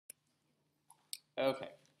Okay.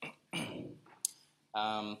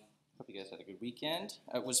 Hope you guys had a good weekend.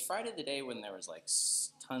 Was Friday the day when there was like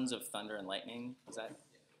tons of thunder and lightning? Was that?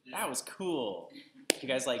 That was cool. Did you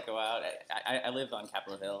guys like go out? I live on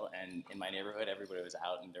Capitol Hill, and in my neighborhood, everybody was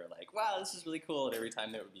out, and they were like, "Wow, this is really cool!" And every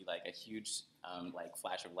time there would be like a huge like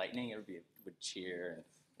flash of lightning, everybody would cheer, and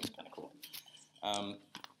it was kind of cool. Um,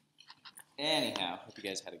 Anyhow, hope you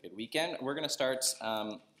guys had a good weekend. We're gonna start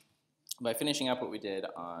by finishing up what we did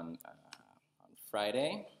on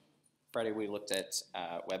Friday. Friday we looked at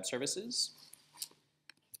web services,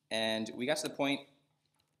 and we got to the point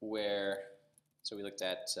where, so we looked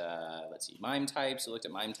at, let's see, MIME types. We looked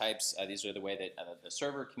at MIME types. These are the way that the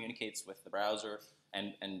server communicates with the browser,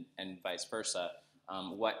 and vice versa.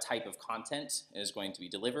 What type of content is going to be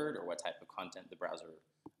delivered, or what type of content the browser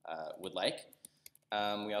would like.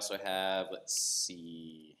 We also have, let's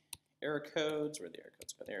see, error codes. Where are the error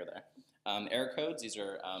codes go? There, there. Error codes, these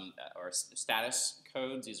are, or status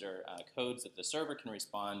codes. These are codes that the server can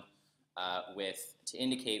respond with to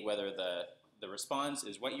indicate whether the response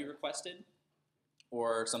is what you requested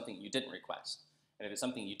or something you didn't request. And if it's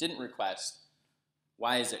something you didn't request,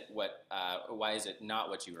 why is it not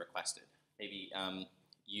what you requested? Maybe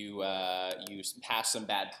you pass some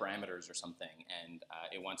bad parameters or something, and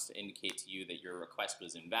it wants to indicate to you that your request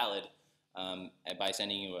was invalid by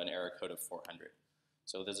sending you an error code of 400.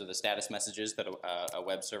 So those are the status messages that a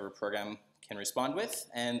web server program can respond with,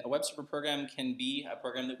 and a web server program can be a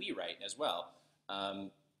program that we write as well.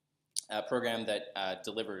 A program that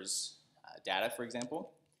delivers data, for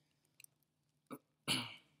example.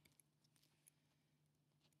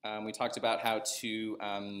 We talked about how to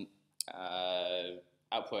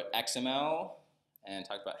output XML, and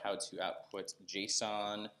talked about how to output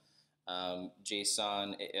JSON.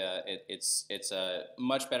 JSON, it's a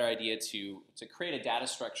much better idea to create a data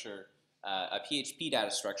structure, a PHP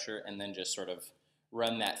data structure, and then just sort of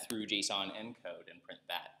run that through JSON encode and print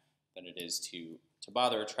that, than it is to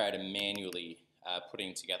bother try to manually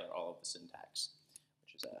putting together all of the syntax,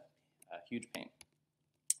 which is a huge pain.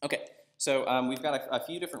 Okay, so we've got a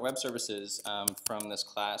few different web services from this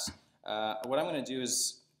class. What I'm going to do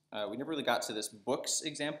is, we never really got to this books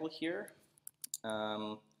example here.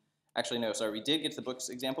 Actually, no, sorry, we did get to the books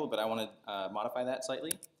example, but I want to modify that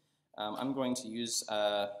slightly. I'm going to use,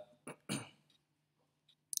 let's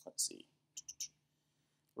see,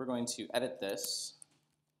 we're going to edit this.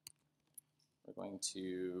 We're going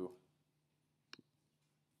to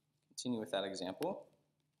continue with that example.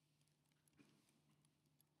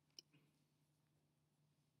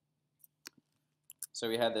 So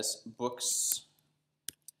we have this books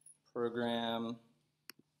program.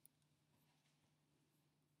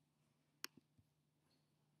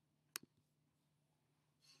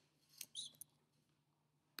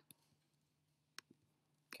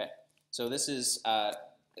 Okay, so this is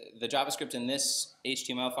the JavaScript in this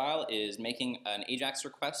HTML file is making an AJAX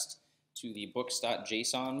request to the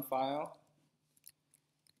books.json file.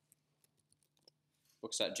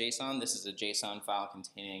 Books.json, this is a JSON file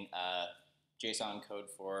containing JSON code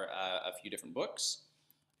for a few different books.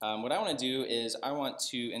 What I want to do is I want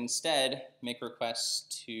to instead make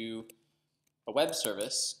requests to a web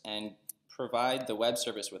service and provide the web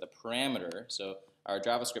service with a parameter. So our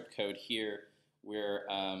JavaScript code here, we're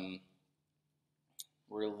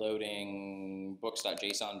loading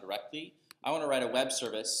books.json directly. I want to write a web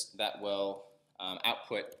service that will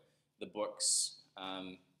output the books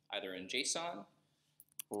either in JSON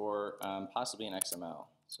or possibly in XML.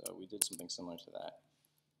 So we did something similar to that.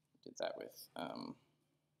 We did that with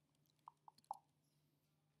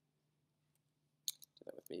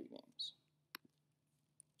baby names.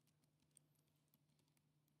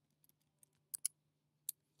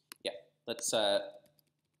 Yeah, let's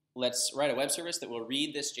write a web service that will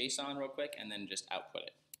read this JSON real quick and then just output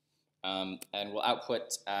it. And we'll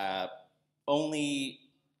output only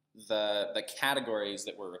the categories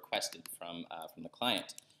that were requested from the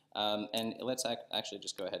client. And let's actually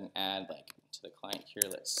just go ahead and add like to the client here.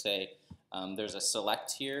 Let's say there's a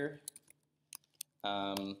select here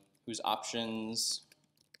whose options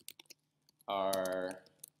are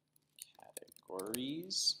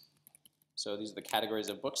categories. So these are the categories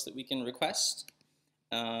of books that we can request.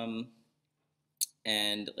 And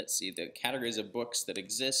let's see, the categories of books that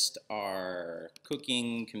exist are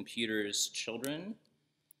cooking, computers, children.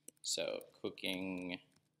 So cooking,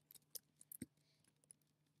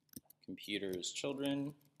 computers,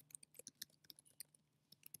 children.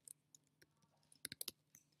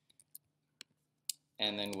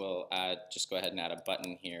 And then we'll just go ahead and add a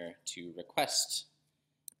button here to request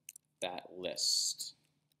that list.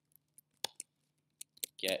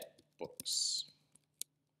 Get books.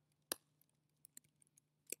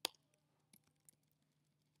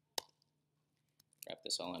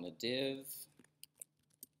 this all in a div.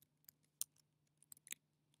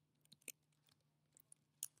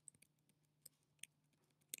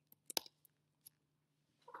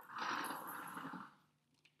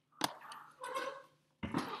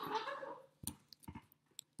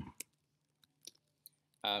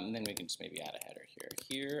 And then we can just maybe add a header here.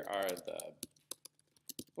 Here are the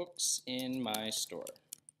books in my store.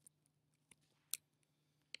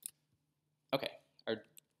 Okay, our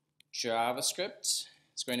JavaScript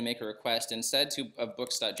is going to make a request instead of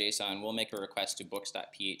books.json. We'll make a request to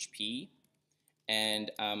books.php. And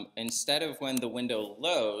instead of when the window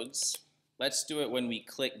loads, let's do it when we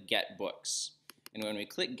click Get Books. And when we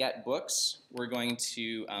click Get Books, we're going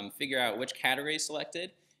to figure out which category is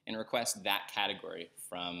selected and request that category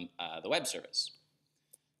from the web service.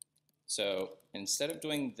 So instead of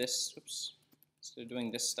doing this, instead of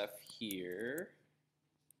doing this stuff here,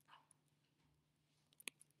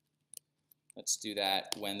 let's do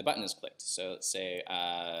that when the button is clicked. So let's say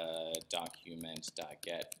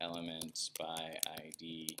document.getElement by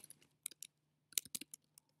ID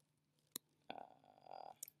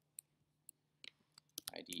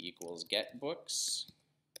ID equals getBooks.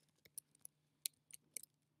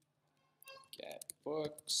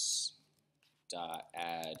 GetBooks dot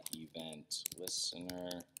add event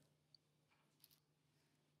listener.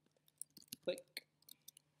 Click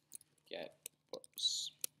get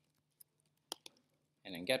books.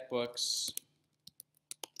 And in get books,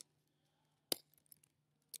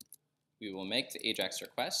 we will make the AJAX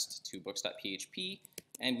request to books.php,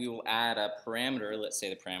 and we will add a parameter. Let's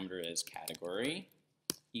say the parameter is category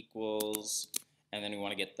equals, and then we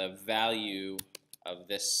want to get the value of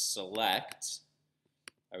this select.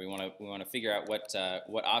 We want to figure out what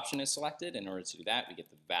option is selected. In order to do that, we get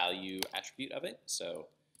the value attribute of it. So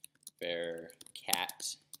var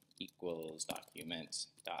cat equals document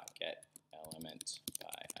dot get element by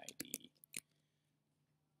ID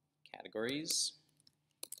categories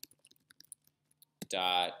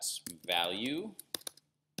dot value.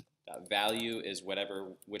 Value is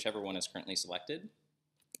whichever one is currently selected.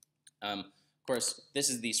 Of course, this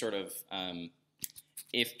is the sort of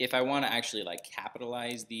if I want to actually like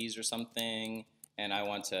capitalize these or something, and I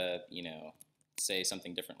want to, you know, say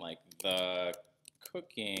something different like the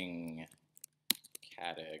cooking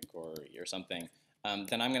category or something,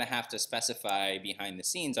 then I'm going to have to specify behind the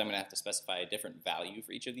scenes. I'm going to have to specify a different value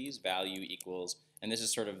for each of these. Value equals, and this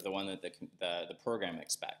is sort of the one that the program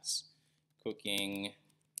expects. Cooking,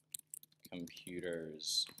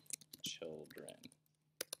 computers, children.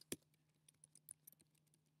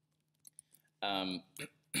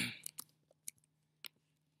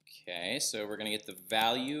 Okay, so we're going to get the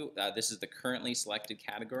value. This is the currently selected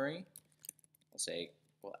category.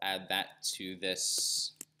 We'll add that to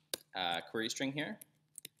this query string here.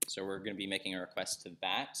 So we're going to be making a request to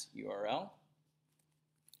that URL.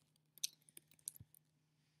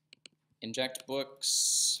 Inject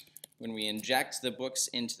books. When we inject the books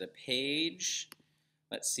into the page,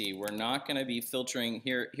 let's see, we're not going to be filtering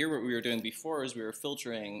here. What we were doing before is we were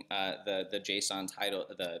filtering the JSON title,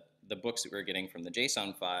 the books that we were getting from the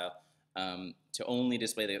JSON file to only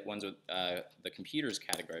display the ones with the computers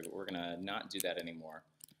category, but we're going to not do that anymore.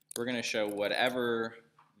 We're going to show whatever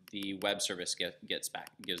the web service gives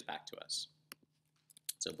back to us.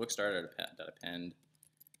 So bookstart.append.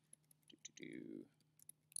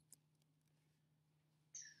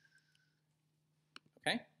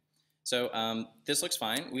 Okay. So this looks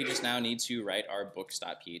fine. We just now need to write our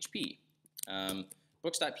books.php.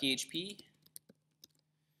 Books.php,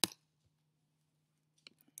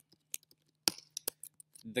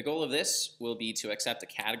 the goal of this will be to accept a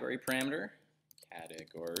category parameter.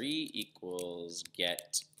 Category equals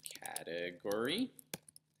get category.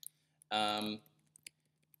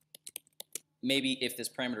 Maybe if this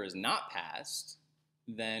parameter is not passed,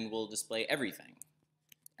 then we'll display everything.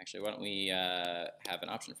 Actually, why don't we have an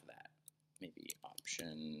option for that? Maybe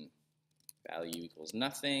option value equals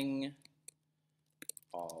nothing,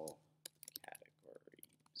 all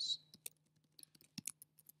categories.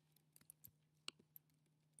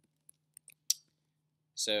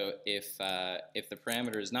 So if the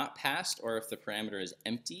parameter is not passed, or if the parameter is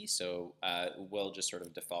empty, so we'll just sort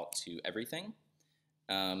of default to everything.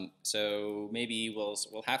 So maybe we'll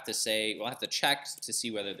have to check to see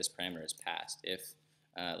whether this parameter is passed. If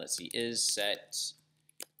let's see, is set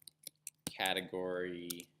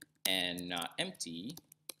category and not empty,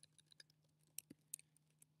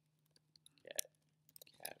 get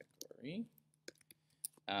category.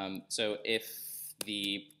 So if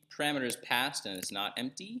the parameter is passed and it's not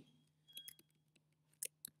empty,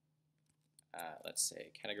 let's say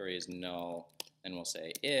category is null, and we'll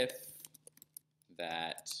say if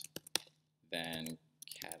that then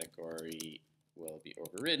category will be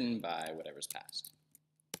overridden by whatever's passed.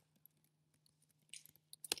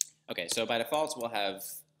 Okay, so by default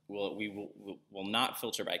we will not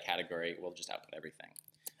filter by category. We'll just output everything.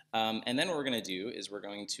 And then what we're going to do is we're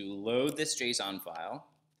going to load this JSON file.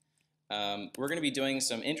 We're going to be doing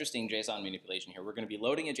some interesting JSON manipulation here. We're going to be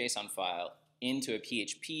loading a JSON file into a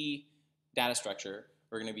PHP data structure.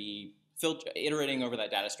 We're going to be iterating over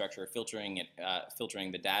that data structure, filtering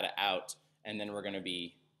the data out, and then we're going to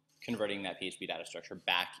be converting that PHP data structure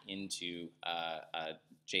back into a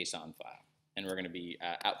JSON file, and we're going to be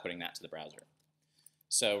outputting that to the browser.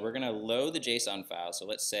 So we're going to load the JSON file. So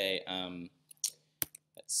let's say,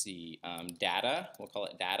 data. We'll call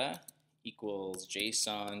it data equals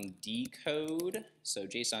JSON decode. So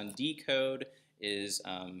JSON decode is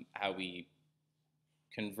how we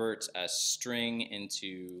convert a string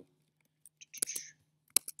into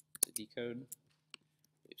decode.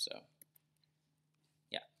 I believe so.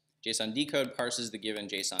 Yeah. JSON decode parses the given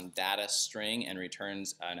JSON data string and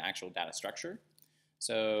returns an actual data structure.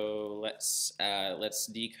 So let's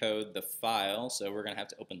decode the file. So we're going to have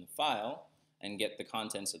to open the file and get the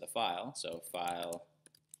contents of the file. So file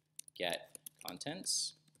get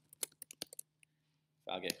contents.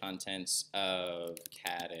 File get contents of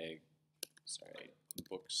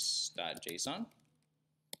books.json.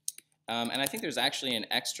 And I think there's actually an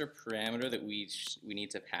extra parameter that we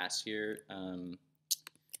need to pass here.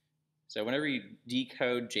 So whenever you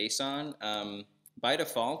decode JSON, by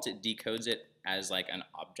default it decodes it as like an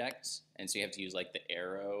object, and so you have to use like the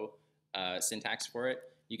arrow syntax for it.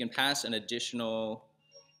 You can pass an additional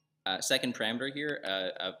second parameter here,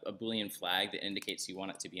 a Boolean flag that indicates you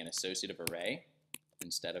want it to be an associative array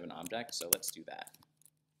instead of an object. So let's do that.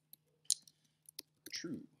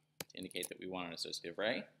 True, to indicate that we want an associative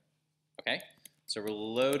array. Okay, so we're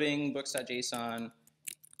loading books.json.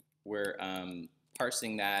 We're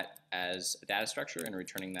parsing that as a data structure and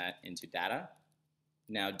returning that into data.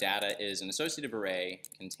 Now data is an associative array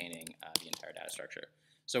containing the entire data structure.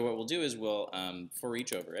 So what we'll do is we'll for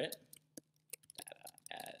each over it, data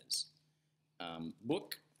as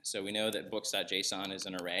book. So we know that books.json is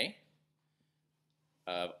an array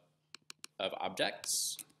of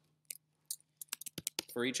objects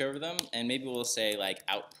for each over them, and maybe we'll say like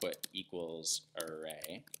output equals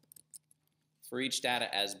array. For each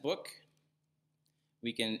data as book,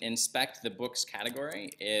 we can inspect the books category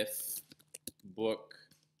if book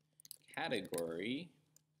category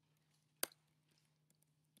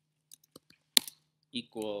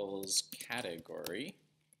equals category,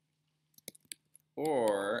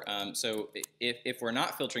 or so if we're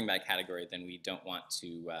not filtering by category, then we don't want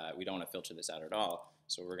to filter this out at all.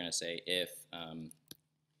 So we're going to say if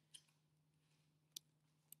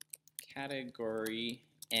category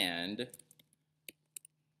and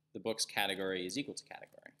the books category is equal to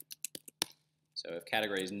category. So if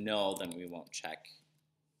category is null, then we won't check.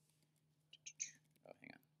 Oh,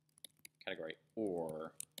 hang on. Category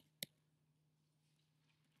or.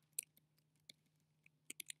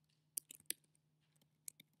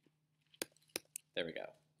 There we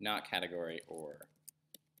go. Not category or.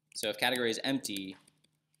 So if category is empty,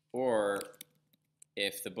 or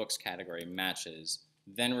if the books category matches,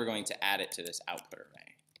 then we're going to add it to this output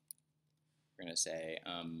array. We're going to say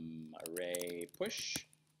array push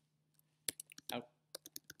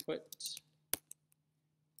output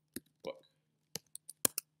book.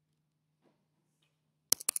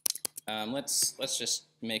 Let's just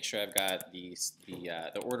make sure I've got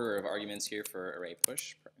the order of arguments here for array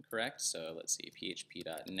push correct. So let's see,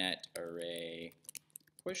 php.net array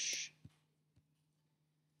push.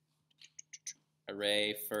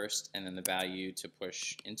 Array first, and then the value to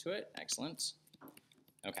push into it. Excellent.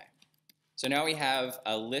 Okay. So now we have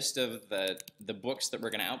a list of the books that we're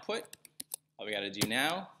going to output. All we got to do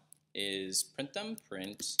now is print them.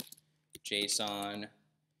 Print JSON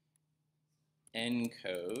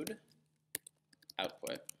encode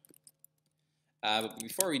output. But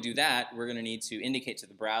before we do that, we're going to need to indicate to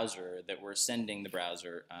the browser that we're sending the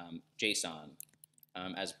browser JSON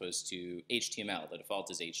as opposed to HTML. The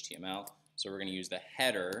default is HTML. So we're going to use the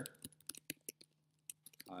header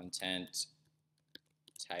content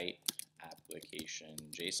type application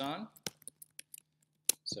JSON.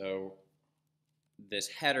 So this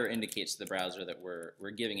header indicates to the browser that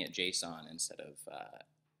we're giving it JSON instead of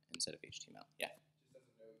HTML. Yeah.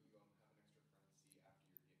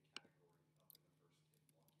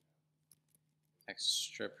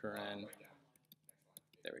 Extra paren.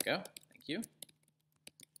 There we go. Thank you.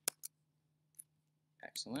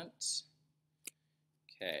 Excellent.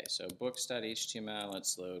 Okay, so books.html,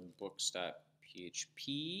 let's load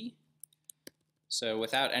books.php. So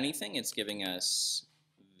without anything, it's giving us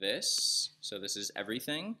this. So this is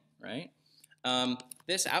everything, right?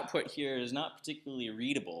 This output here is not particularly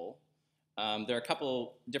readable. There are a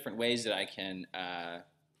couple different ways that I can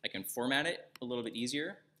format it a little bit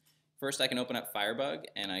easier. First, I can open up Firebug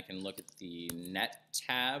and I can look at the Net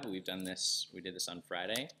tab. We did this on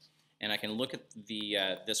Friday, and I can look at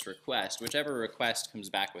the this request. Whichever request comes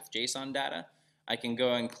back with JSON data, I can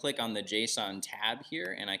go and click on the JSON tab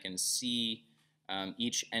here, and I can see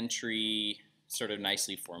each entry sort of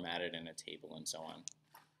nicely formatted in a table and so on.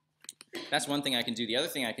 That's one thing I can do. The other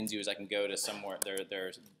thing I can do is I can go to somewhere. There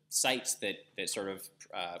are sites that sort of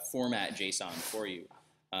format JSON for you.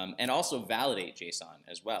 And also validate JSON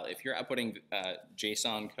as well. If you're outputting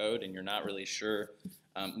JSON code and you're not really sure,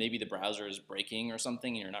 maybe the browser is breaking or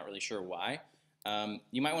something and you're not really sure why,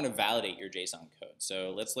 you might want to validate your JSON code.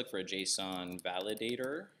 So let's look for a JSON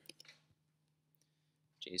validator.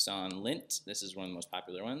 JSON lint, this is one of the most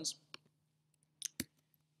popular ones.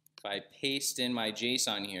 If I paste in my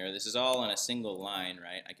JSON here, this is all on a single line,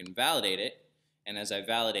 right? I can validate it, and as I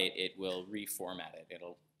validate, it will reformat it.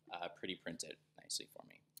 It'll pretty print it nicely for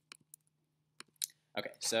me.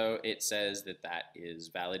 Okay, so it says that that is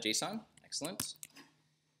valid JSON. Excellent.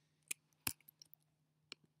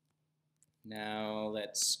 Now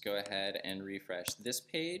let's go ahead and refresh this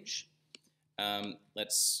page.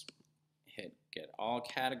 Let's hit get all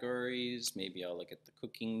categories. Maybe I'll look at the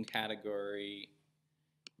cooking category.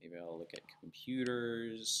 Maybe I'll look at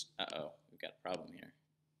computers. Uh-oh, we've got a problem here.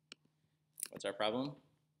 What's our problem?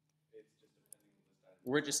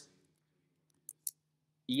 We're just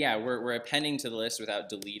Yeah, we're appending to the list without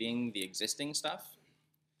deleting the existing stuff.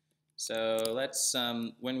 So let's,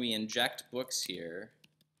 when we inject books here,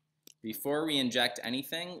 before we inject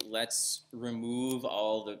anything, let's remove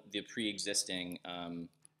all the pre-existing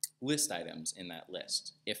list items in that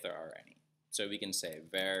list, if there are any. So we can say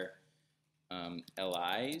var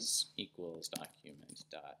lis equals document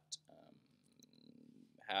dot.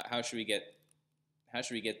 How should we get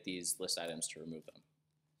these list items to remove them?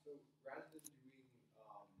 So rather than doing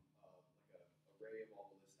like an array of all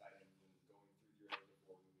the list items and going through the array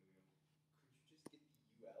before removing them, could you just get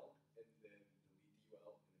the UL and then delete the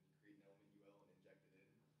UL and then create an element UL and inject it in?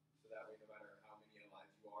 So that way, no matter how many LIs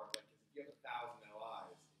you are, like if you have 1,000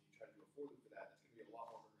 LIs and you try to do a for loop for that, it's going to be a lot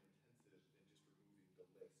more memory intensive than just removing the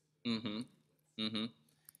list.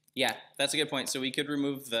 Yeah, that's a good point. So we could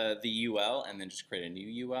remove the UL and then just create a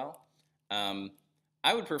new UL.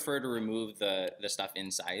 I would prefer to remove the stuff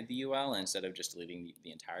inside the UL instead of just deleting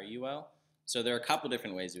the entire UL. So there are a couple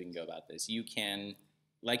different ways we can go about this. You can,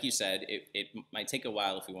 like you said, it might take a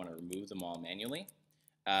while if we want to remove them all manually.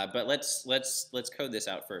 But let's code this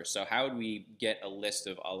out first. So how would we get a list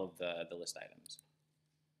of all of the list items?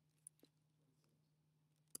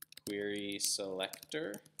 Query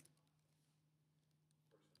selector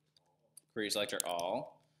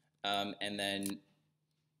all, and then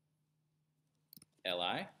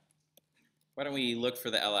li. Why don't we look for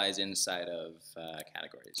the LIs inside of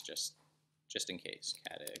categories, just in case.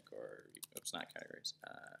 Category, oops, not categories.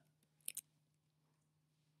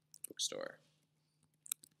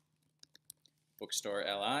 Bookstore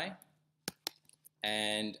li,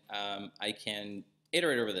 and I can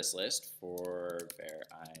iterate over this list for var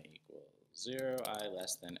I equals 0, I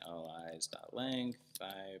less than lis dot length,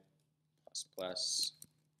 I plus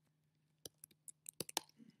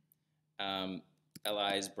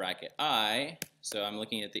lis bracket I. So I'm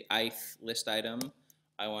looking at the ith list item.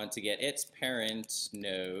 I want to get its parent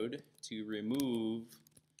node to remove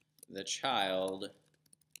the child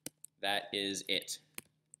that is it.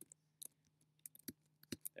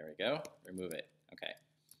 There we go. Remove it. Okay.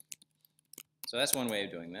 So that's one way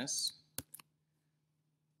of doing this.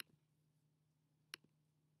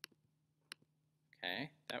 Okay,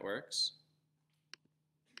 that works.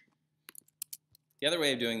 The other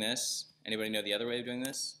way of doing this, anybody know the other way of doing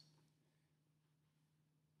this?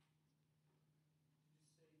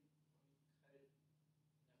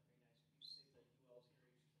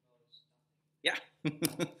 Yeah.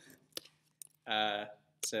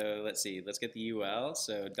 So let's see. Let's get the UL.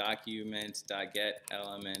 So document.get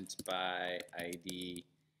element by ID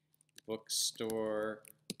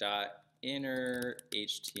bookstore.inner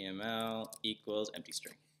HTML equals empty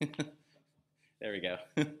string. There we go.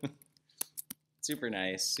 Super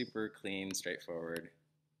nice, super clean, straightforward.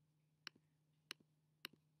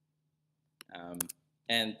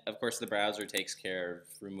 And of course, the browser takes care of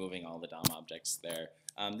removing all the DOM objects there.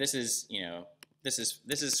 This is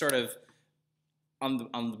sort of on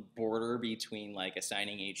the border between like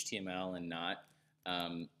assigning HTML and not.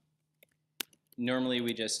 Normally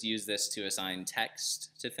we just use this to assign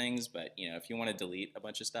text to things, but if you want to delete a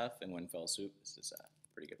bunch of stuff in one fell swoop, this is a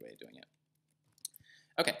pretty good way of doing it.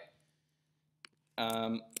 Okay.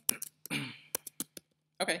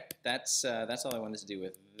 Okay, that's all I wanted to do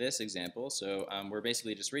with this example. So we're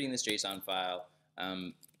basically just reading this JSON file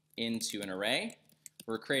into an array.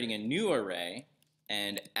 We're creating a new array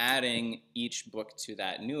and adding each book to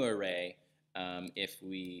that new array if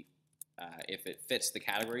it fits the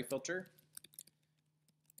category filter,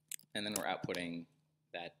 and then we're outputting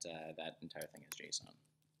that entire thing as JSON.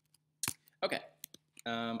 Okay,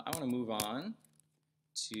 I want to move on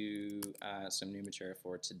to some new material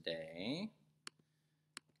for today.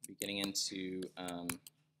 We'll be getting into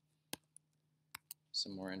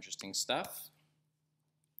some more interesting stuff.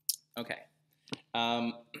 Okay.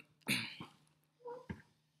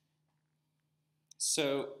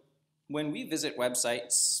 So when we visit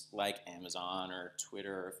websites like Amazon or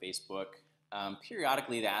Twitter or Facebook,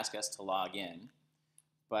 periodically they ask us to log in,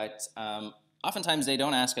 but oftentimes they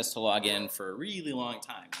don't ask us to log in for a really long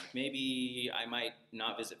time. Like maybe I might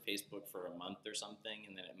not visit Facebook for a month or something,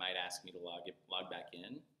 and then it might ask me to log back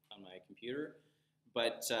in on my computer.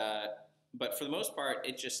 But for the most part,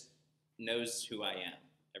 it just knows who I am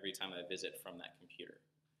every time I visit from that computer.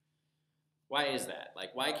 Why is that?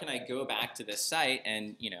 Like, why can I go back to this site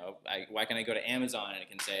and, why can I go to Amazon and it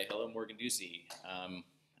can say, hello, Morgan Ducey?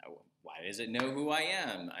 Why does it know who I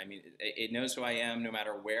am? I mean, it knows who I am no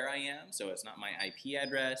matter where I am, so it's not my IP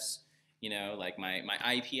address. Like my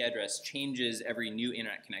IP address changes every new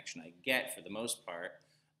internet connection I get for the most part.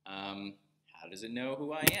 How does it know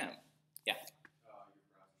who I am? Yeah?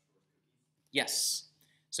 Yes.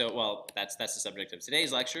 So, well, that's the subject of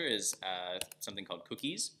today's lecture is something called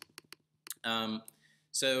cookies.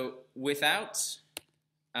 So without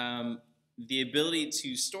the ability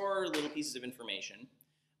to store little pieces of information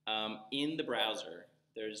in the browser,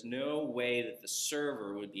 there's no way that the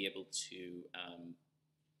server would be able to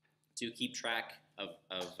keep track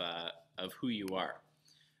of who you are.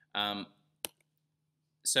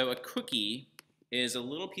 So a cookie is a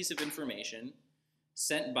little piece of information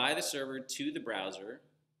sent by the server to the browser.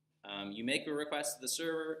 You make a request to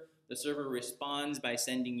the server responds by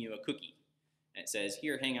sending you a cookie. And it says,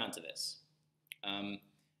 here, hang on to this.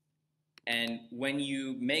 And when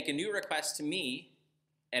you make a new request to me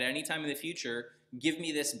at any time in the future, give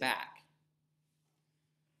me this back.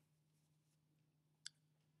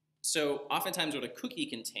 So oftentimes what a cookie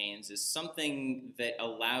contains is something that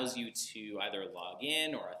allows you to either log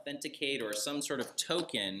in or authenticate or some sort of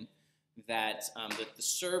token that the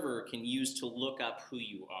server can use to look up who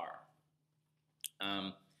you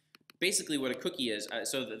are. Basically what a cookie is,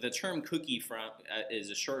 so the term cookie is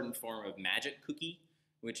a shortened form of magic cookie,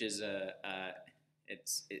 which is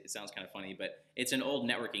it sounds kind of funny, but it's an old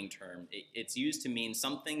networking term. It's used to mean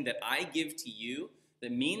something that I give to you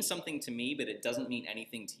that means something to me, but it doesn't mean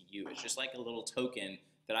anything to you. It's just like a little token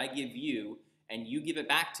that I give you, and you give it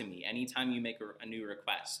back to me anytime you make a new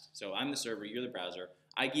request. So I'm the server, you're the browser.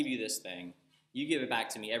 I give you this thing. You give it back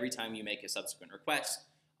to me every time you make a subsequent request.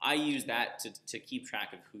 I use that to keep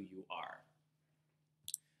track of who you are.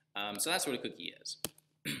 So that's what a cookie is.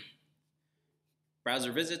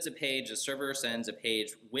 Browser visits a page, the server sends a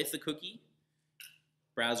page with the cookie.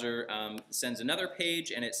 Browser sends another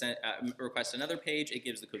page, and it requests another page, it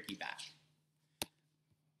gives the cookie back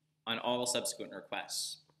on all subsequent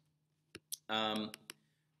requests.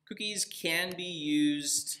 Cookies can be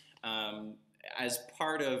used as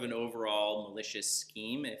part of an overall malicious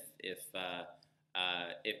scheme if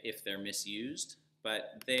they're misused,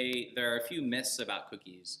 but there are a few myths about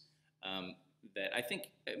cookies that I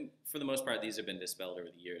think, for the most part, these have been dispelled over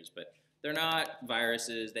the years, but they're not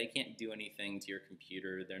viruses, they can't do anything to your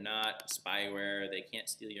computer, they're not spyware, they can't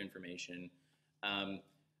steal your information.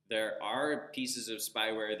 There are pieces of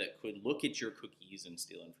spyware that could look at your cookies and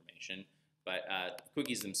steal information, but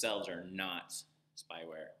cookies themselves are not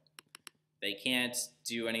spyware. They can't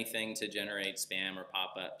do anything to generate spam or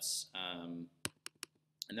pop-ups, and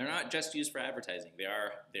they're not just used for advertising.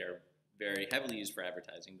 They're very heavily used for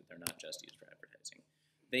advertising, but they're not just used for advertising.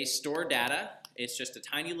 They store data. It's just a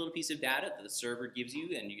tiny little piece of data that the server gives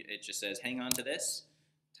you, and it just says, hang on to this.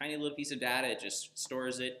 Tiny little piece of data, it just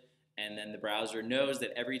stores it, and then the browser knows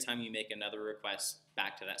that every time you make another request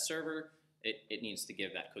back to that server, it needs to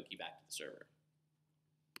give that cookie back to the server.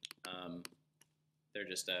 They're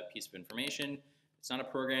just a piece of information. It's not a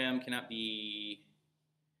program, cannot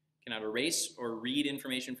erase or read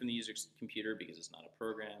information from the user's computer because it's not a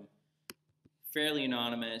program. Fairly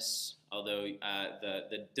anonymous, although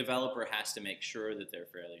the developer has to make sure that they're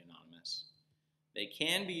fairly anonymous. They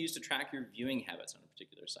can be used to track your viewing habits on a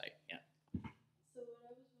particular site. Yeah.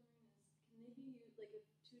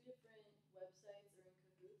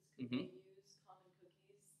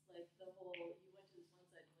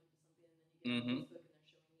 Mm-hmm. Facebook and they're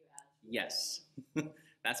showing you ads. Yes.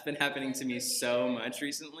 That's been happening to me so much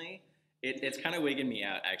recently. It's kind of wigging me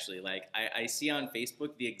out, actually. Like, I see on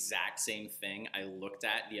Facebook the exact same thing I looked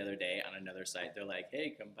at the other day on another site. They're like,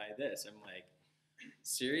 hey, come buy this. I'm like,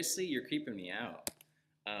 seriously? You're creeping me out.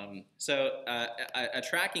 A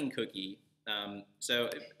tracking cookie.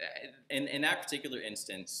 In that particular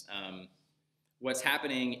instance, what's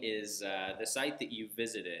happening is the site that you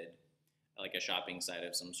visited, like a shopping site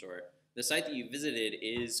of some sort, the site that you visited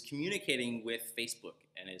is communicating with Facebook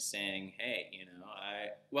and is saying, hey,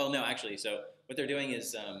 well, no, actually, so what they're doing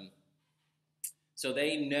is, so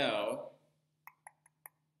they know,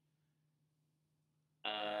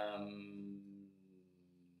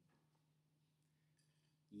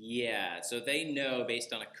 yeah, so they know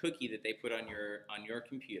based on a cookie that they put on your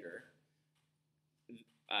computer.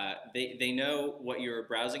 They know what your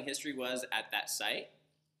browsing history was at that site,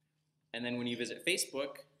 and then when you visit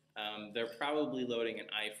Facebook, they're probably loading an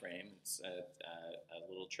iframe. It's a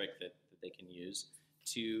little trick that they can use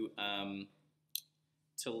to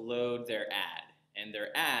load their ad, and their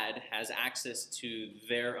ad has access to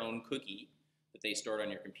their own cookie that they stored on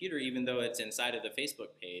your computer. Even though it's inside of the Facebook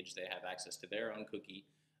page, they have access to their own cookie,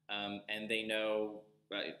 and they know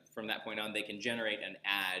from that point on they can generate an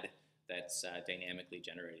ad that's dynamically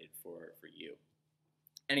generated for you.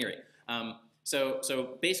 Anyway,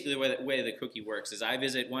 so basically the way the cookie works is I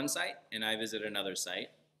visit one site and I visit another site,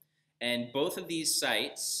 and both of these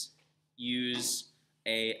sites use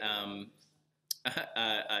a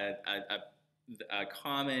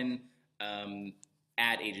common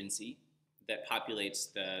ad agency that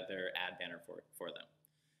populates their ad banner for them.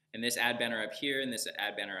 And this ad banner up here and this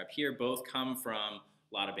ad banner up here both come from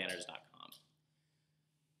lotabanners.com.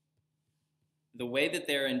 The way that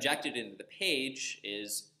they're injected into the page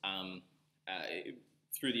is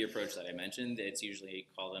through the approach that I mentioned. It's usually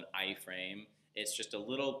called an iframe. It's just a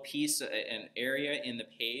little piece, an area in the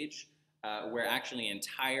page where actually an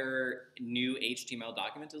entire new HTML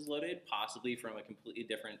document is loaded, possibly from a completely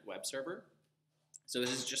different web server. So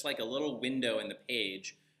this is just like a little window in the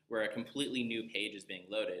page where a completely new page is being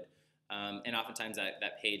loaded. And oftentimes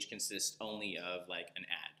that page consists only of like an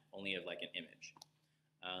ad, only of like an image.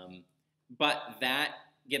 But that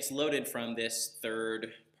gets loaded from this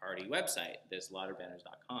third-party website, this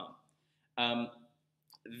lotabanners.com.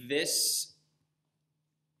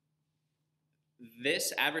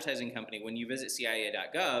 This advertising company, when you visit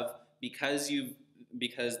CIA.gov, because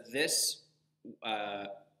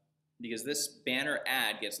this banner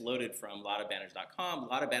ad gets loaded from lotabanners.com,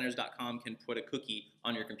 lotabanners.com can put a cookie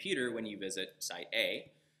on your computer when you visit site A.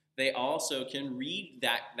 They also can read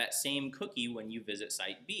that same cookie when you visit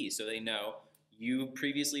site B, so they know you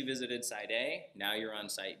previously visited site A, now you're on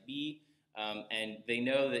site B, and they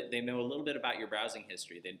know a little bit about your browsing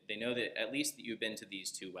history. They know that at least that you've been to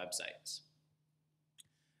these two websites.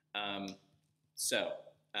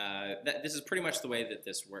 This is pretty much the way that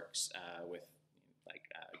this works with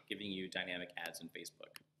giving you dynamic ads in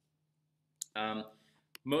Facebook.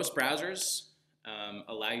 Most browsers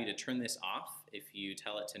allow you to turn this off if you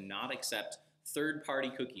tell it to not accept third-party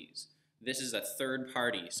cookies. This is a third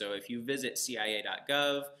party, so if you visit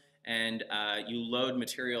CIA.gov and you load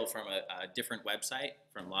material from a different website,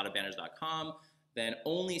 from lotabanners.com, then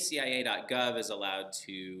only CIA.gov is allowed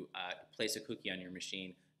to place a cookie on your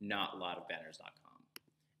machine, not lotabanners.com.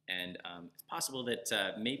 And it's possible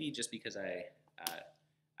that maybe just because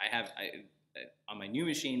on my new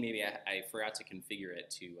machine, maybe I forgot to configure it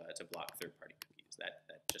to block third-party cookies. That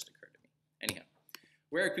just occurred to me. Anyhow,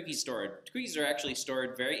 where are cookies stored? Cookies are actually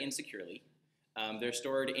stored very insecurely. They're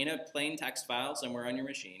stored in a plain text file somewhere on your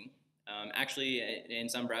machine. Actually, in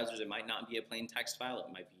some browsers, it might not be a plain text file.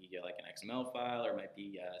 It might be like an XML file, or it might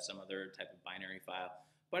be some other type of binary file,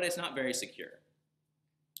 but it's not very secure.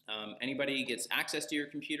 Anybody gets access to your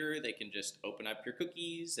computer, they can just open up your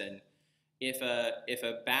cookies, and if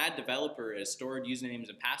a bad developer has stored usernames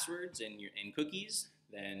and passwords in cookies,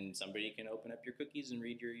 then somebody can open up your cookies and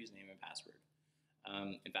read your username and password.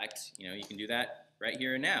 In fact, you can do that right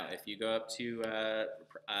here and now. If you go up to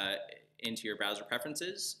into your browser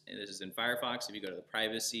preferences, and this is in Firefox, if you go to the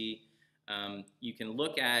privacy, you can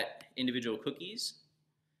look at individual cookies.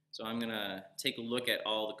 So I'm going to take a look at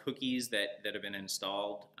all the cookies that have been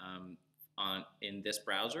installed in this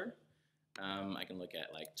browser. I can look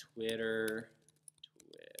at like Twitter.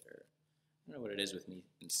 I don't know what it is with me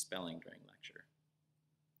in spelling during lecture.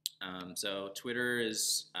 So Twitter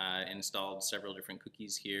is installed several different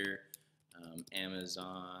cookies here.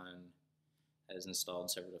 Amazon has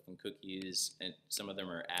installed several different cookies, and some of them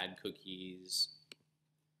are ad cookies,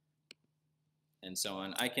 and so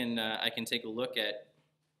on. I can take a look at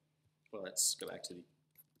well, let's go back to the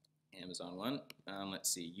Amazon one. Let's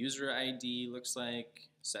see, user ID looks like,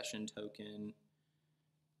 session token.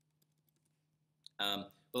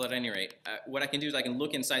 Well, at any rate, what I can do is I can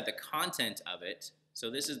look inside the content of it. So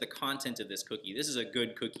this is the content of this cookie. This is a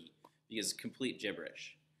good cookie because it's complete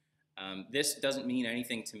gibberish. This doesn't mean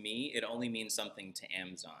anything to me. It only means something to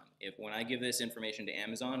Amazon. When I give this information to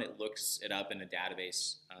Amazon, it looks it up in a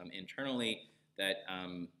database internally that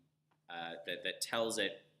that tells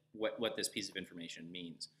it what this piece of information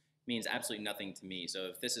means. It means absolutely nothing to me. So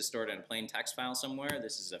if this is stored in a plain text file somewhere,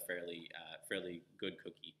 this is a fairly good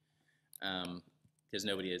cookie. Because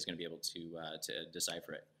nobody is going to be able to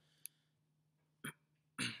decipher it.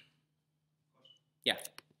 Yeah.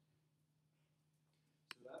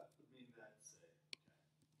 So that would mean that, say,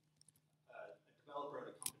 a developer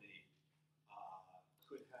at a company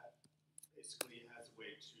could have, basically has a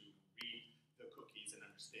way to read the cookies and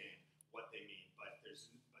understand what they mean, but the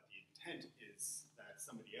intent is that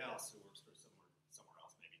somebody else who works for somewhere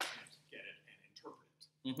else maybe can't get it and interpret it.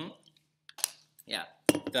 Mm-hmm. Yeah.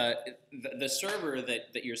 The server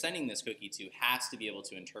that you're sending this cookie to has to be able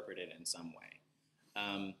to interpret it in some way.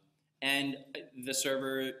 And the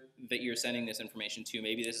server that you're sending this information to,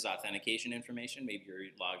 maybe this is authentication information, maybe you're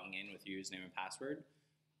logging in with your username and password.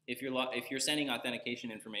 If you're sending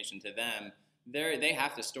authentication information to them, they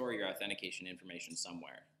have to store your authentication information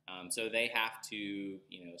somewhere. So they have to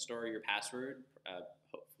store your password,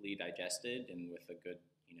 hopefully digested and with a good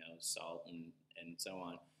salt and so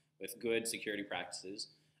on, with good security practices.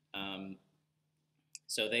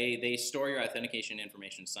 So they store your authentication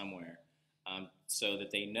information somewhere, so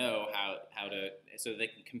that they know how to, so they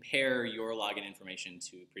can compare your login information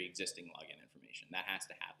to pre-existing login information. That has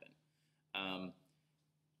to happen.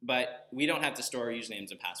 But we don't have to store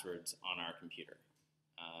usernames and passwords on our computer.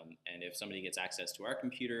 And if somebody gets access to our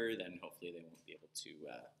computer, then hopefully they won't be able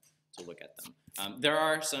to look at them. There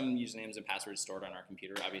are some usernames and passwords stored on our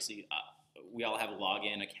computer. Obviously, we all have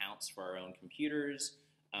login accounts for our own computers,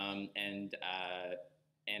 and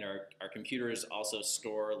our computers also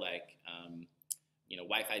store like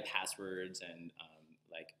Wi-Fi passwords and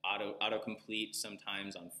like autocomplete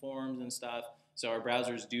sometimes on forms and stuff. So our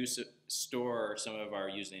browsers do store some of our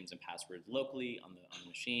usernames and passwords locally on the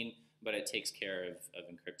machine, but it takes care of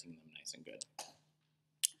encrypting them nice and good.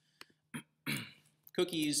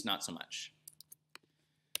 Cookies, not so much.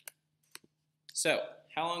 So,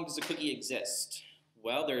 how long does a cookie exist?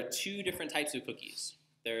 Well, there are two different types of cookies.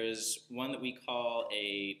 There's one that we call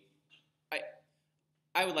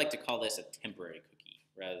I would like to call this a temporary cookie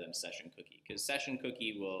rather than a session cookie, because session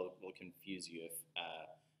cookie will confuse you if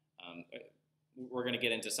we're going to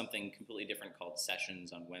get into something completely different called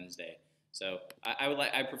sessions on Wednesday. So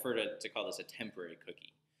I prefer to call this a temporary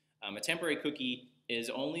cookie. A temporary cookie is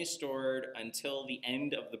only stored until the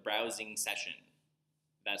end of the browsing session.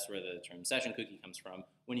 That's where the term session cookie comes from.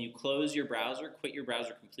 When you close your browser, quit your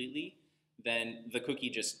browser completely, then the cookie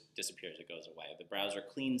just disappears. It goes away. The browser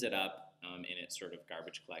cleans it up in its sort of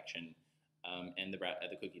garbage collection, and the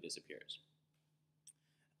cookie disappears.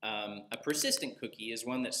 A persistent cookie is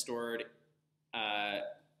one that's stored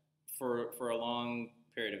for a long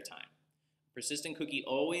period of time. Persistent cookie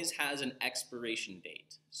always has an expiration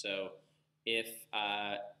date. So if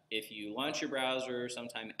you launch your browser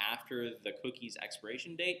sometime after the cookie's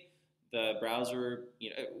expiration date, the browser,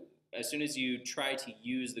 as soon as you try to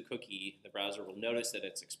use the cookie, the browser will notice that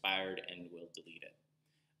it's expired and will delete it.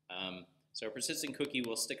 So a persistent cookie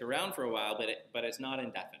will stick around for a while, but it's not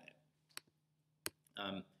indefinite.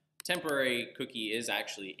 Temporary cookie is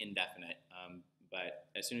actually indefinite, but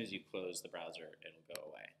as soon as you close the browser, it'll go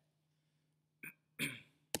away.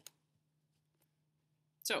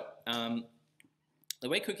 So the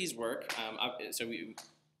way cookies work, so we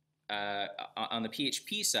on the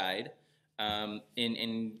PHP side,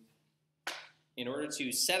 in order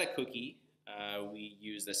to set a cookie, we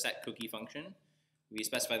use the set cookie function. We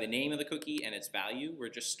specify the name of the cookie and its value. We're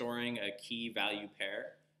just storing a key value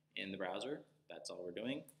pair in the browser. That's all we're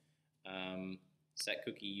doing. Set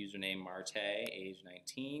cookie username Marte, age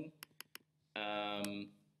 19.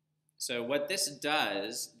 So what this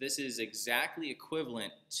does, this is exactly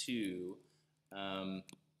equivalent to,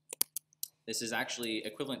 this is actually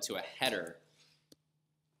equivalent to a header.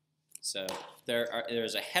 So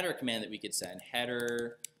there's a header command that we could send,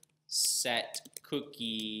 header set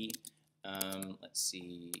cookie, let's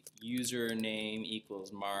see, username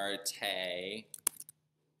equals Marte,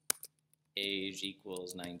 age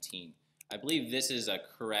equals 19. I believe this is a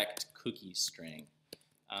correct cookie string.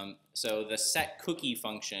 So the set cookie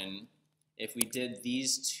function, if we did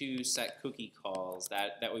these two set cookie calls,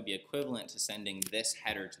 that would be equivalent to sending this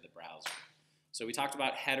header to the browser. So we talked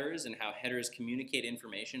about headers and how headers communicate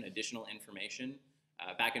information, additional information,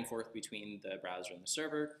 back and forth between the browser and the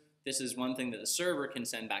server. This is one thing that the server can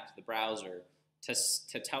send back to the browser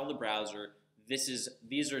to tell the browser,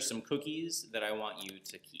 these are some cookies that I want you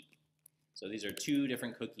to keep. So these are 2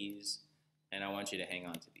 different cookies, and I want you to hang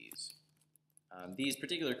on to these. These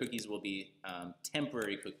particular cookies will be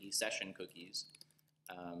temporary cookies, session cookies,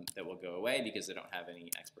 that will go away because they don't have any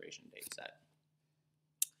expiration date set.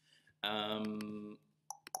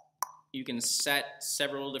 You can set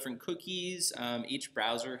several different cookies. Each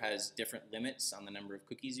browser has different limits on the number of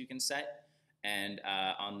cookies you can set and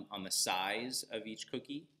on the size of each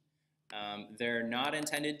cookie. They're not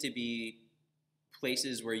intended to be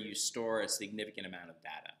places where you store a significant amount of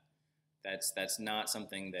data. That's not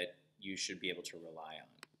something that you should be able to rely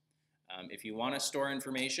on. If you want to store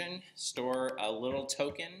information, store a little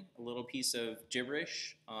token, a little piece of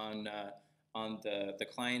gibberish on the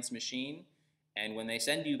client's machine, and when they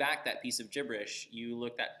send you back that piece of gibberish, you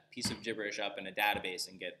look that piece of gibberish up in a database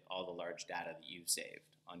and get all the large data that you've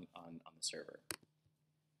saved on the server.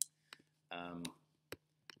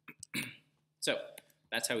 So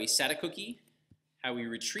that's how we set a cookie. How we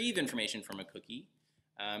retrieve information from a cookie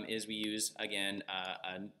is we use, again,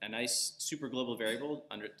 a nice super global variable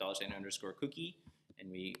 $_cookie, and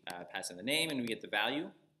we pass in the name and we get the value.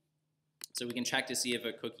 So we can check to see if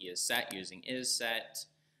a cookie is set using isSet.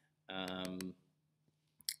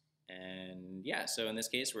 And yeah, so in this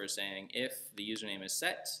case, we're saying if the username is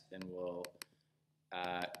set, then we'll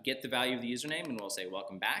get the value of the username and we'll say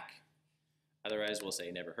welcome back. Otherwise, we'll say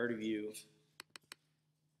never heard of you.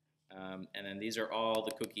 And then these are all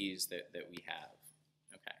the cookies that we have.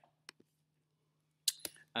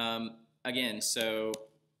 Okay. Again, so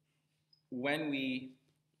when we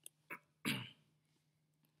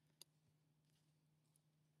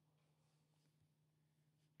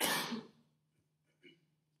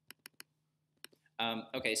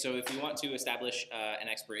okay, so if you want to establish an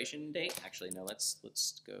expiration date, actually no,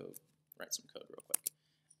 let's go write some code real quick.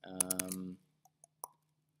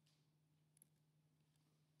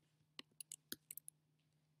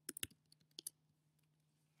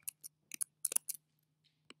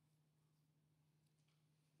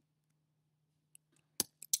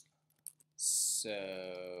 So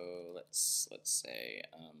let's say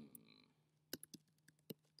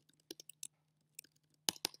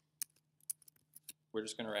we're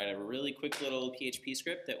just going to write a really quick little PHP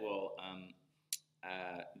script that will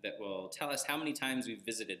tell us how many times we've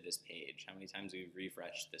visited this page, how many times we've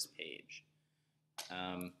refreshed this page.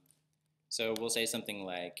 So we'll say something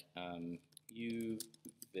like you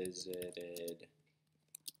visited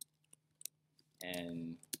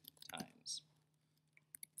n times,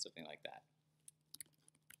 something like that.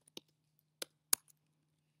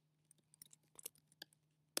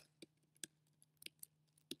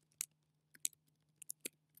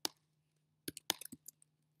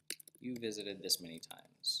 You visited this many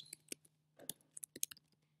times.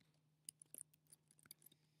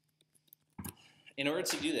 In order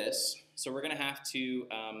to do this, so we're going to have to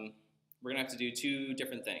do 2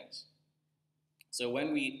 different things. So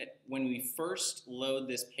when we first load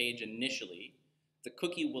this page initially, the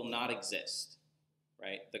cookie will not exist,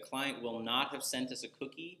 right? The client will not have sent us a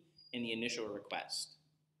cookie in the initial request.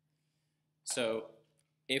 So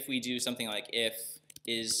if we do something like if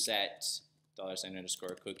isSet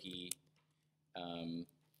 $_cookie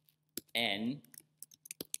n,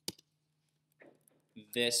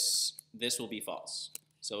 this will be false.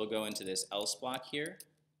 So we'll go into this else block here.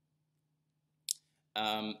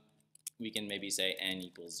 We can maybe say n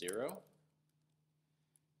equals 0.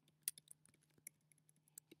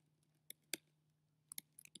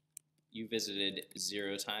 You visited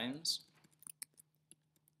 0 times.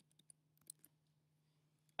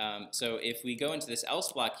 So if we go into this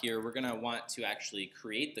else block here, we're going to want to actually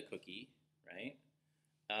create the cookie, right?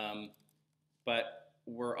 But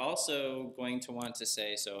we're also going to want to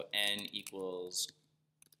say, so n equals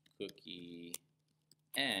cookie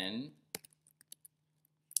n.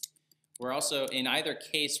 We're also, in either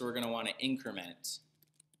case, we're going to want to increment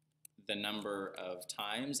the number of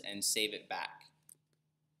times and save it back.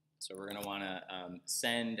 So we're going to want to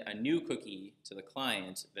send a new cookie to the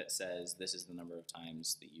client that says this is the number of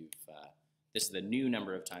times that you've, this is the new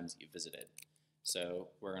number of times that you've visited. So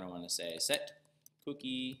we're going to want to say set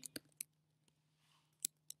cookie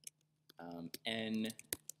n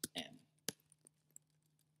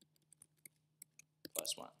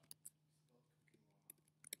plus 1.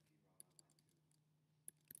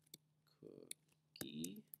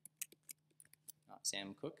 Cookie, not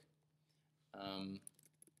Sam Cook.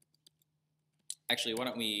 Actually, why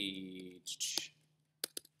don't we,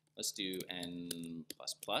 let's do n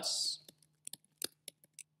plus plus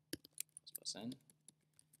n.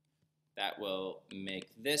 That will make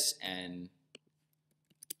this n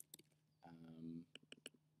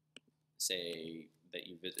say that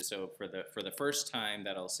you visit. So for the first time,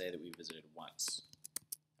 that'll say that we visited once.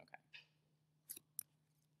 Okay.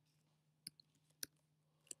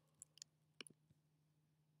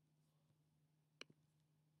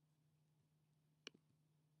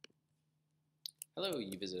 Hello,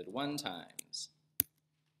 you visited 1 times.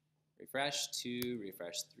 Refresh 2,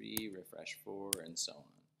 refresh 3, refresh 4, and so on.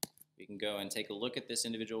 We can go and take a look at this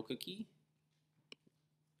individual cookie.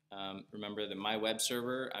 Remember that my web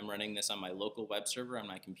server, I'm running this on my local web server on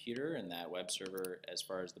my computer, and that web server, as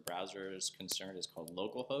far as the browser is concerned, is called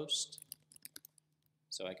localhost.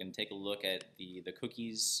 So I can take a look at the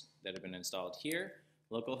cookies that have been installed here.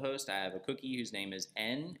 Localhost, I have a cookie whose name is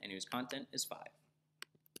n and whose content is 5.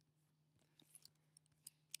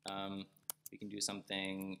 We can do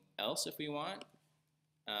something else if we want.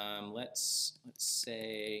 Let's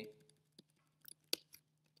say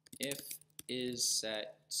if is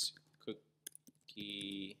set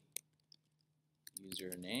cookie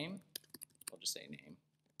username. I'll just say name.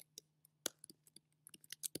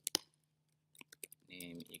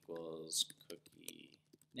 Name equals cookie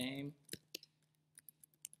name.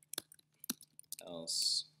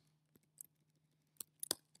 Else,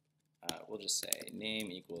 we'll just say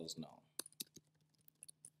name equals null.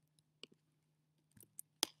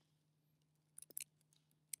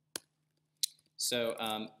 So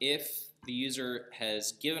if the user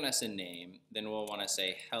has given us a name, then we'll want to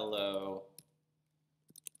say hello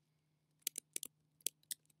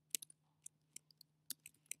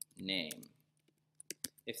name.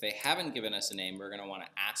 If they haven't given us a name, we're going to want to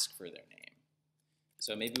ask for their name.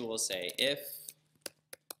 So maybe we'll say if,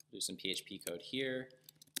 do some PHP code here,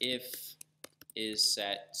 if is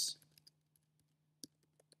set,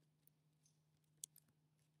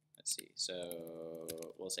 let's see, so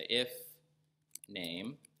we'll say if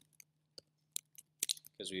name,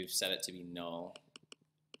 because we've set it to be null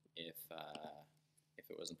if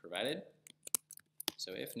it wasn't provided.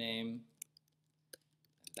 So if name,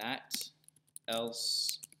 that,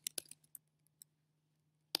 else,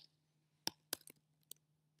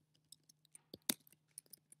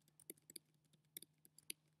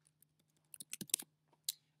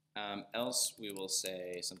 else we will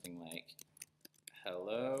say something like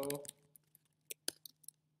hello,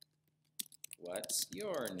 what's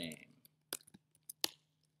your name?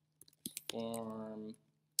 Form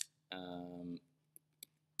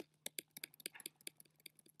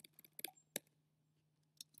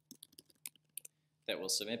that will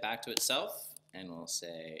submit back to itself, and we'll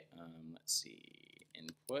say, let's see,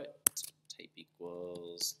 input type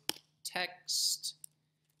equals text,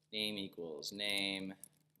 name equals name,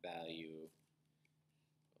 value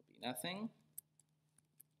will be nothing.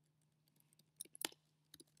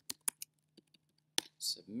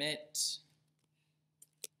 Submit,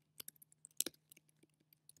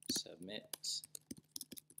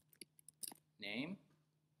 name.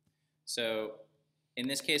 So in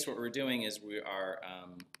this case, what we're doing is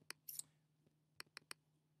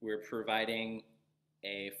we're providing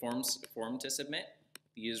a form to submit.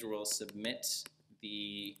 The user will submit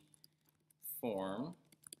the form.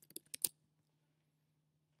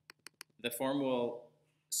 The form will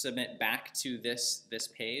submit back to this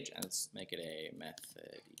page, and let's make it a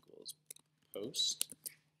method equals post.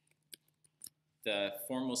 The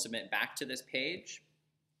form will submit back to this page,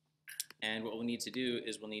 and what we'll need to do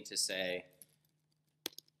is we'll need to say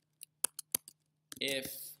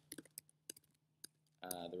if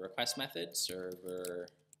the request method, server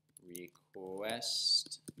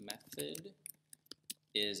request method,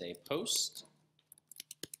 is a post,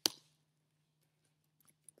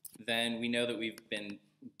 then we know that we've been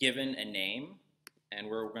given a name, and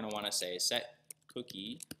we're going to want to say set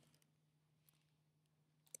cookie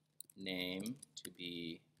name to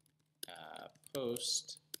be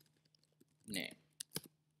post name.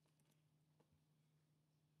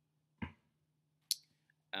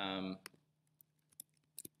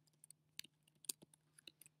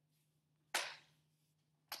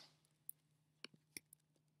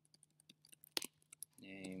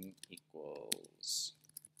 Name equals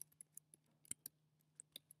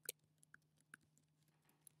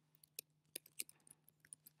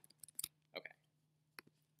okay.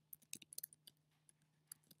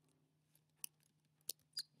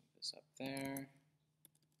 Let's move this up there.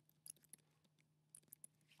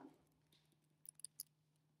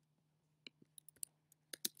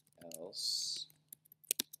 Else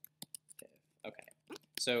if, okay.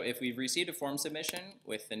 So if we've received a form submission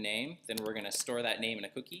with the name, then we're going to store that name in a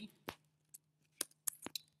cookie.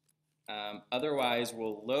 Otherwise,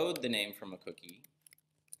 we'll load the name from a cookie.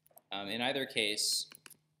 In either case,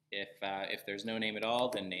 if there's no name at all,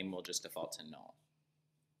 then name will just default to null.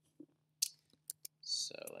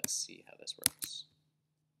 So let's see how this works.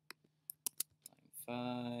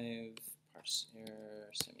 Line 5, parse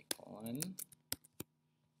error, semicolon.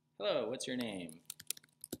 Hello, what's your name?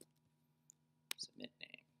 Submit name.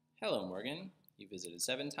 Hello, Morgan. You visited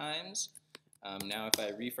 7 times. Now if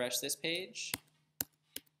I refresh this page,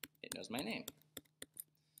 it knows my name.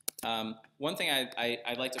 One thing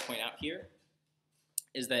I'd like to point out here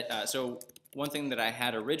is that, so one thing that I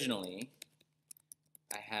had originally,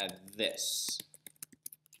 I had this.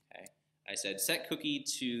 Okay, I said set cookie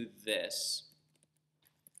to this,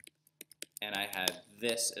 and I had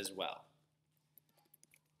this as well.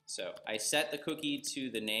 So I set the cookie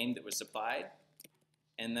to the name that was supplied,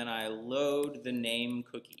 and then I load the name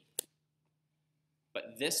cookie.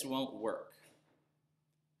 But this won't work.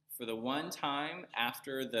 For the one time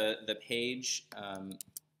after the page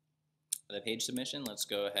submission, let's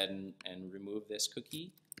go ahead and remove this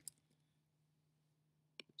cookie.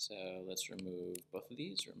 So let's remove both of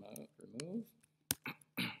these. Remove.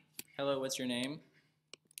 Hello, what's your name?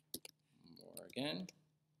 Morgan.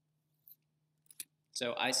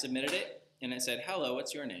 So I submitted it, and it said, hello,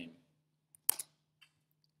 what's your name?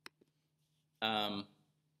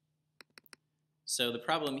 So the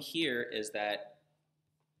problem here is that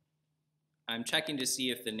I'm checking to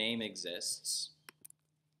see if the name exists.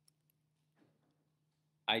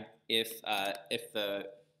 If the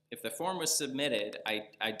form was submitted,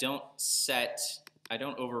 I don't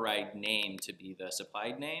override name to be the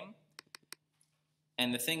supplied name.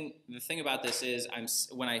 And the thing about this is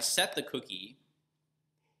when I set the cookie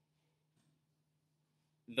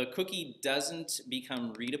doesn't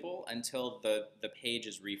become readable until the page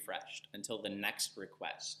is refreshed, until the next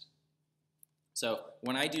request. So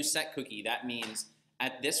when I do set cookie, that means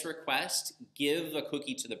at this request, give a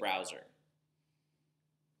cookie to the browser.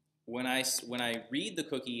 When I read the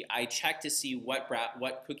cookie, I check to see what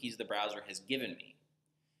cookies the browser has given me.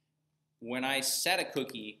 When I set a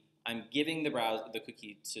cookie, I'm giving the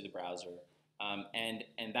cookie to the browser, and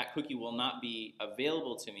that cookie will not be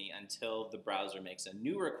available to me until the browser makes a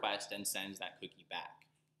new request and sends that cookie back.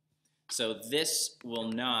 So this will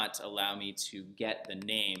not allow me to get the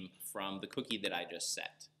name from the cookie that I just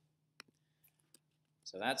set.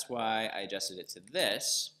 So that's why I adjusted it to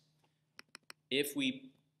this. If we've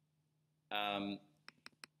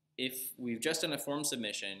just done a form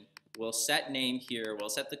submission, we'll set name here, we'll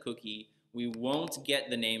set the cookie. We won't get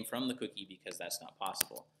the name from the cookie because that's not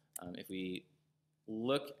possible. If we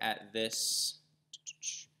look at this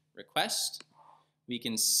request, we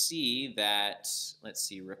can see that, let's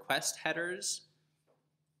see, request headers,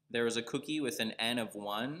 there was a cookie with an n of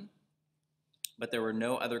 1, but there were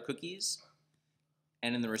no other cookies.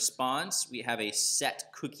 And in the response, we have a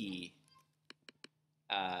set cookie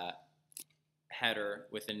header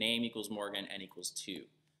with a name equals Morgan, n equals 2.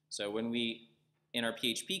 So when in our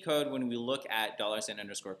PHP code, when we look at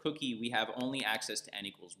 $_cookie, we have only access to n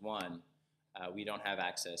equals 1. We don't have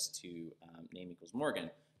access to name equals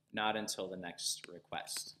Morgan, not until the next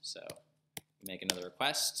request. So make another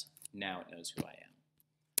request, now it knows who I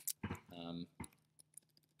am.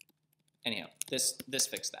 Anyhow, this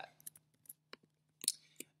fixed that.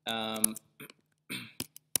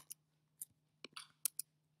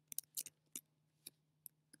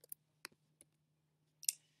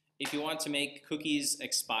 If you want to make cookies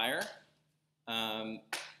expire,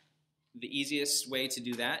 the easiest way to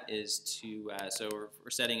do that is to, so we're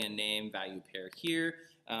setting a name value pair here.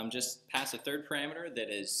 Just pass a third parameter that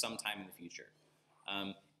is sometime in the future.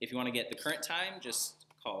 If you want to get the current time, just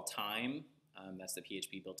call time. That's the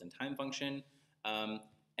PHP built-in time function.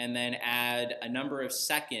 And then add a number of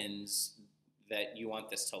seconds that you want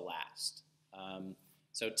this to last.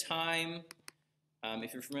 So time,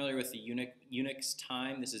 if you're familiar with the Unix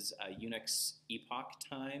time, this is a Unix epoch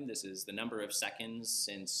time. This is the number of seconds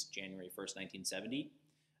since January 1st, 1970.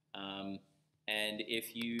 And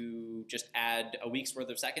if you just add a week's worth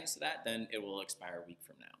of seconds to that, then it will expire a week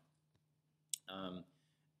from now.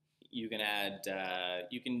 You can add,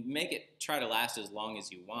 you can make it try to last as long as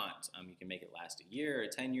you want. You can make it last a year or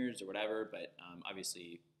 10 years or whatever, but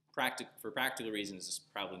obviously for practical reasons, it's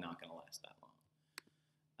probably not going to last that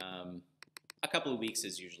long. A couple of weeks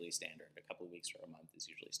is usually standard. A couple of weeks or a month is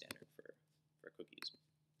usually standard for cookies.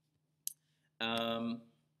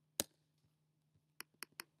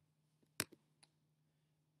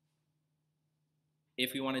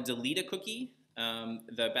 If we want to delete a cookie,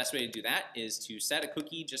 the best way to do that is to set a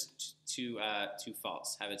cookie just to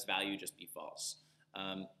false, have its value just be false.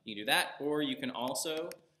 You do that, or you can also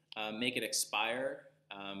make it expire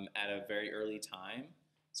at a very early time,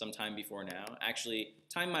 sometime before now. Actually,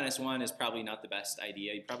 time -1 is probably not the best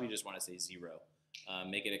idea. You probably just want to say 0.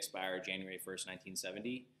 Make it expire January 1st,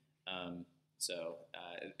 1970.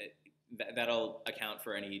 That'll account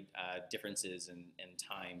for any differences in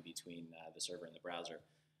time between the server and the browser.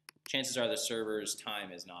 Chances are the server's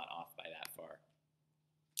time is not off by that far.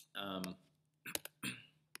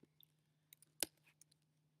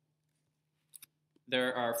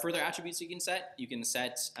 There are further attributes you can set. You can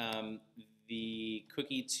set the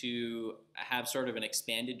cookie to have sort of an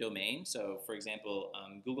expanded domain. So for example,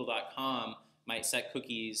 Google.com might set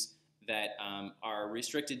cookies that are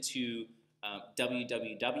restricted to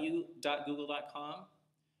www.google.com,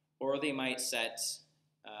 or they might set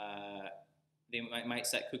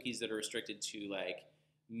cookies that are restricted to like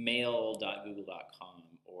mail.google.com,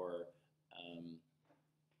 or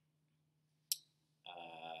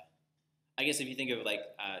I guess if you think of like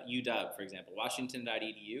UW, for example,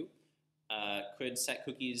 Washington.edu could set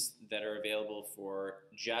cookies that are available for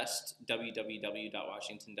just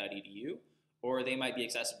www.washington.edu, or they might be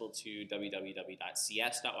accessible to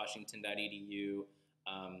www.cs.washington.edu,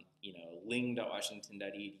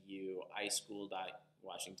 ling.washington.edu,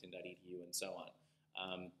 iSchool.washington.edu, and so on.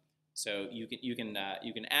 So you can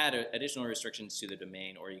add additional restrictions to the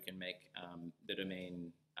domain, or you can make the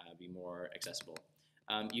domain be more accessible.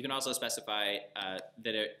 You can also specify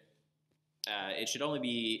that it should only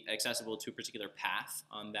be accessible to a particular path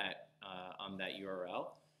on that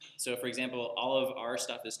URL. So, for example, all of our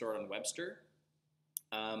stuff is stored on Webster.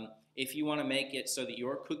 If you want to make it so that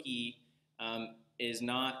your cookie is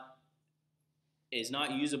not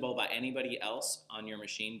usable by anybody else on your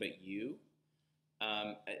machine but you,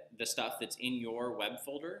 the stuff that's in your web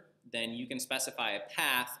folder, then you can specify a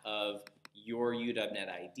path of your UWNet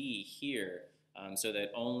ID here, so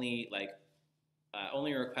that only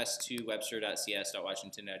requests to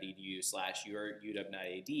webster.cs.washington.edu/your UWNet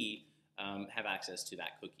ID have access to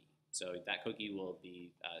that cookie. So that cookie will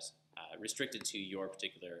be restricted to your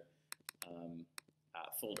particular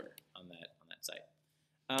folder on that site.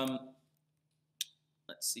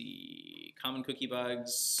 Let's see, common cookie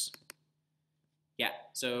bugs. Yeah,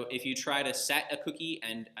 so if you try to set a cookie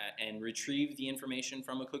and retrieve the information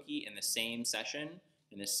from a cookie in the same session,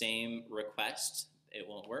 in the same request, it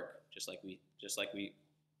won't work. Just like we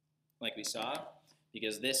saw,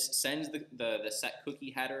 because this sends the set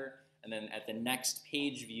cookie header, and then at the next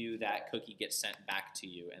page view, that cookie gets sent back to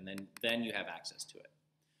you, and then you have access to it.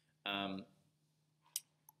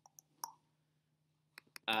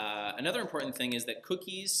 Another important thing is that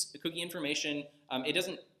cookie information, it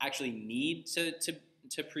doesn't actually need to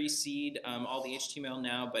precede all the HTML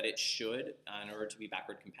now, but it should in order to be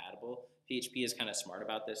backward compatible. PHP is kind of smart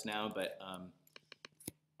about this now, but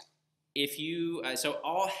if you so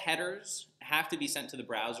all headers have to be sent to the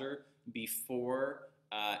browser before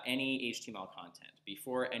any HTML content,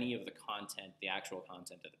 before any of the content, the actual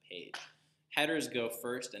content of the page. Headers go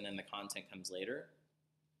first, and then the content comes later.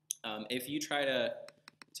 If you try to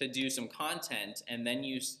do some content and then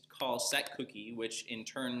you call setCookie, which in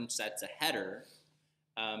turn sets a header,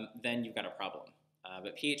 then you've got a problem.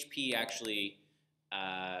 But PHP actually,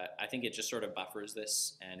 I think it just sort of buffers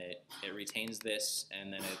this, and it retains this,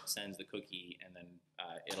 and then it sends the cookie, and then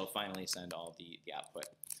it'll finally send all the output.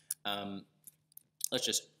 Let's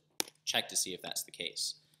just check to see if that's the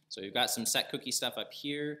case. So we've got some setCookie stuff up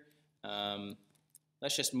here.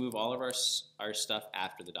 Let's just move all of our stuff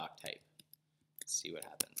after the doc type. Let's see what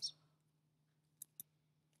happens.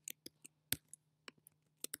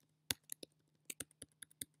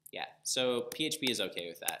 Yeah, so PHP is okay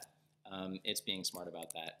with that. It's being smart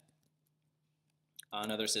about that.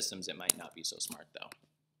 On other systems, it might not be so smart, though.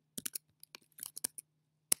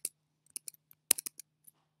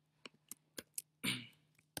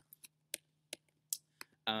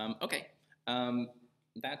 Okay,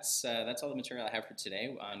 that's all the material I have for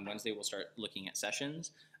today. On Wednesday, we'll start looking at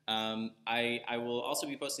sessions. I will also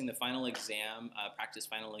be posting the final exam, practice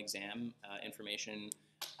final exam information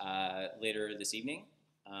later this evening.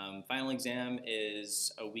 Final exam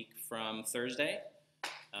is a week from Thursday.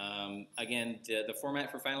 Again, the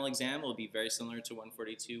format for final exam will be very similar to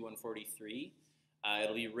 142, 143.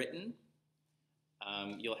 It'll be written.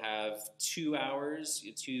 You'll have 2 hours,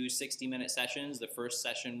 2 60-minute sessions. The first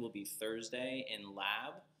session will be Thursday in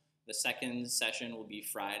lab. The second session will be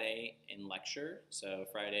Friday in lecture. So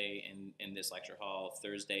Friday in this lecture hall,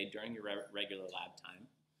 Thursday during your regular lab time.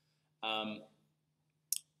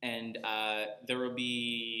 And there will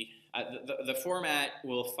be The format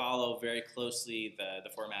will follow very closely the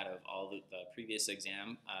format of all the previous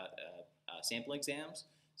sample exams.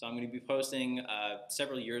 So I'm going to be posting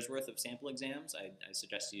several years worth of sample exams. I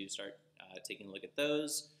suggest you start taking a look at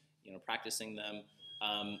those, practicing them.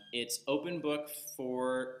 It's open book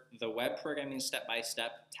for the web programming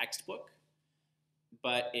step-by-step textbook,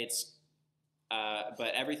 but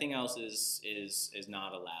everything else is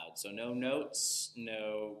not allowed. So no notes,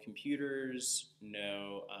 no computers,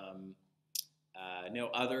 no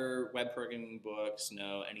other web programming books,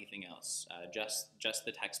 no anything else. Just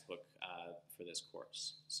the textbook for this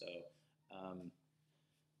course. So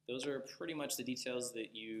those are pretty much the details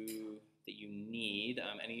that you need.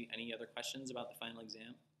 Any other questions about the final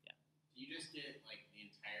exam? Yeah. Do you just get like the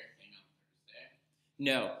entire thing on Thursday?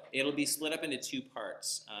 No, it'll be split up into two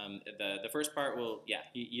parts. The first part will,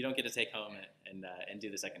 you don't get to take home and do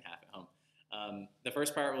the second half at home. The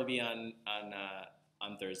first part will be on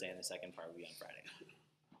Thursday, and the second part will be on Friday.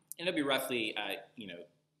 And it'll be roughly,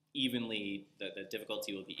 evenly. The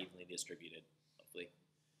difficulty will be evenly distributed, hopefully.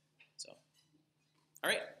 So, all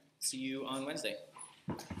right. See you on Wednesday.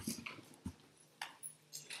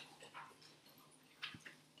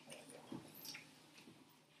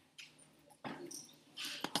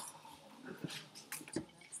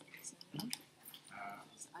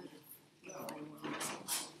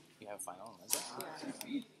 You have a final on Wednesday?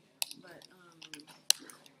 Yeah, but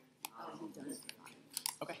I've done it.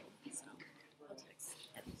 Okay. So,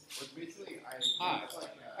 But basically, Hi,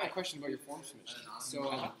 I have a question about your form submission.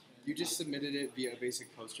 So you just submitted it via a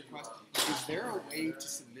basic post request. Is there a way to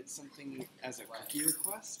submit something as a cookie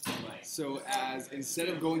request? So as instead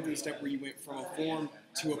of going through the step where you went from a form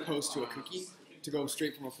to a post to a cookie, to go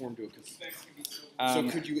straight from a form to a cookie. So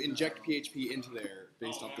could you inject PHP into there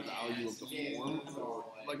based off the value of the form, or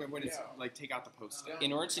like when it's like take out the post step?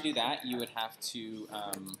 In order to do that, you would have to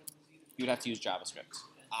use JavaScript.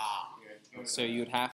 Ah. So you would have